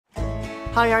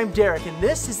Hi, I'm Derek, and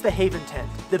this is the Haven Tent,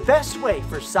 the best way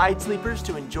for side sleepers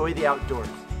to enjoy the outdoors.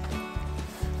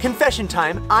 Confession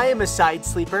time, I am a side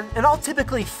sleeper, and I'll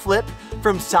typically flip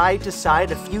from side to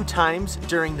side a few times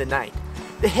during the night.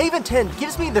 The Haven Tent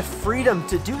gives me the freedom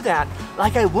to do that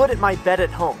like I would at my bed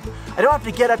at home. I don't have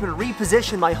to get up and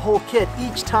reposition my whole kit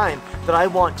each time that I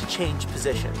want to change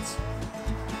positions.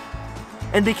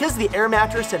 And because the air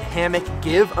mattress and hammock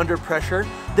give under pressure,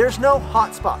 there's no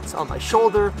hot spots on my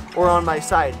shoulder or on my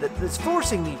side that's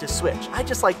forcing me to switch. I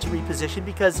just like to reposition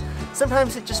because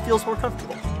sometimes it just feels more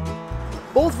comfortable.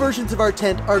 Both versions of our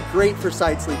tent are great for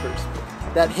side sleepers.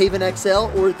 That Haven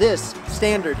XL or this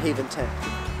standard Haven tent.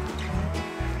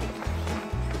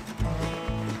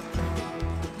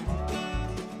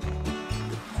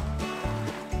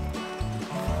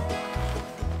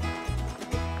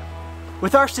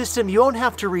 With our system, you won't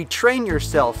have to retrain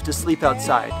yourself to sleep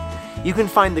outside. You can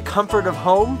find the comfort of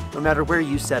home no matter where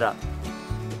you set up.